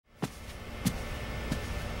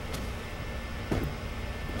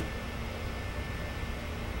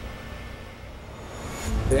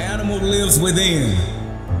The animal lives within.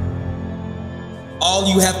 All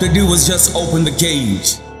you have to do is just open the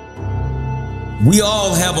cage. We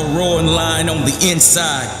all have a roaring lion on the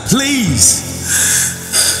inside. Please,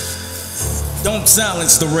 don't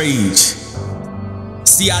silence the rage.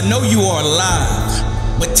 See, I know you are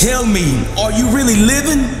alive, but tell me, are you really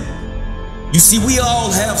living? You see, we all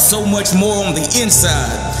have so much more on the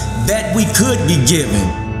inside that we could be given.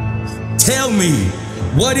 Tell me,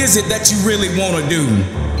 what is it that you really want to do?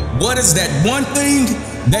 What is that one thing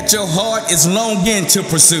that your heart is longing to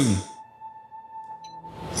pursue?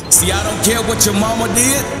 See, I don't care what your mama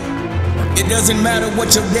did. It doesn't matter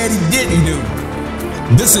what your daddy didn't do.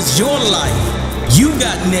 This is your life. You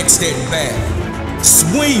got next at bat.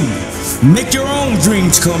 Swing. Make your own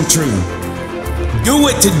dreams come true.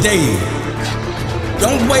 Do it today.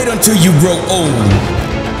 Don't wait until you grow old.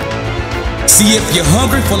 See, if you're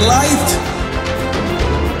hungry for life,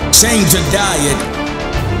 change your diet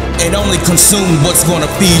and only consume what's gonna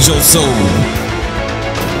feed your soul.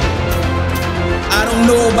 I don't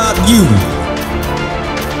know about you,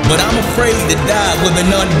 but I'm afraid to die with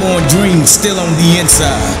an unborn dream still on the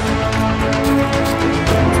inside.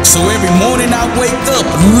 So every morning I wake up,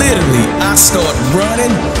 literally, I start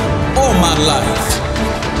running all my life.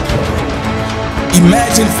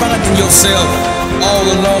 Imagine finding yourself all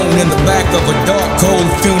alone in the back of a dark, cold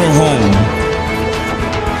funeral home.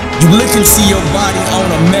 You look and see your body on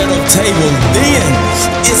a metal table, then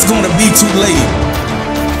it's gonna be too late.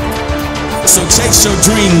 So chase your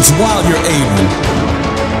dreams while you're able.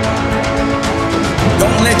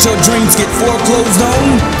 Don't let your dreams get foreclosed on,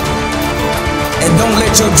 and don't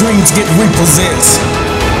let your dreams get repossessed.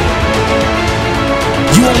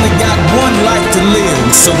 You only got one life to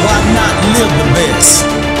live, so why not live the best?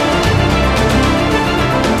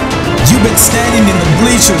 You've been standing in the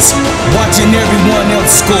bleachers, watching everyone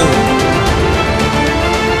else score,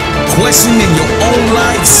 questioning your own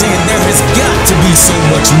life, saying there has got to be so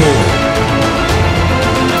much more.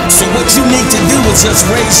 So what you need to do is just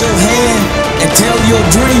raise your hand and tell your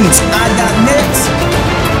dreams, I got next.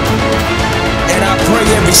 And I pray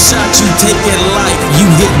every shot you take in life, you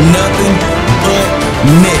hit nothing but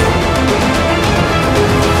net.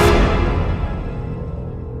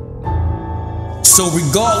 So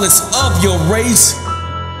regardless of your race,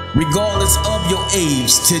 regardless of your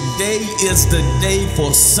age, today is the day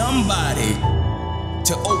for somebody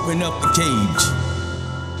to open up the cage.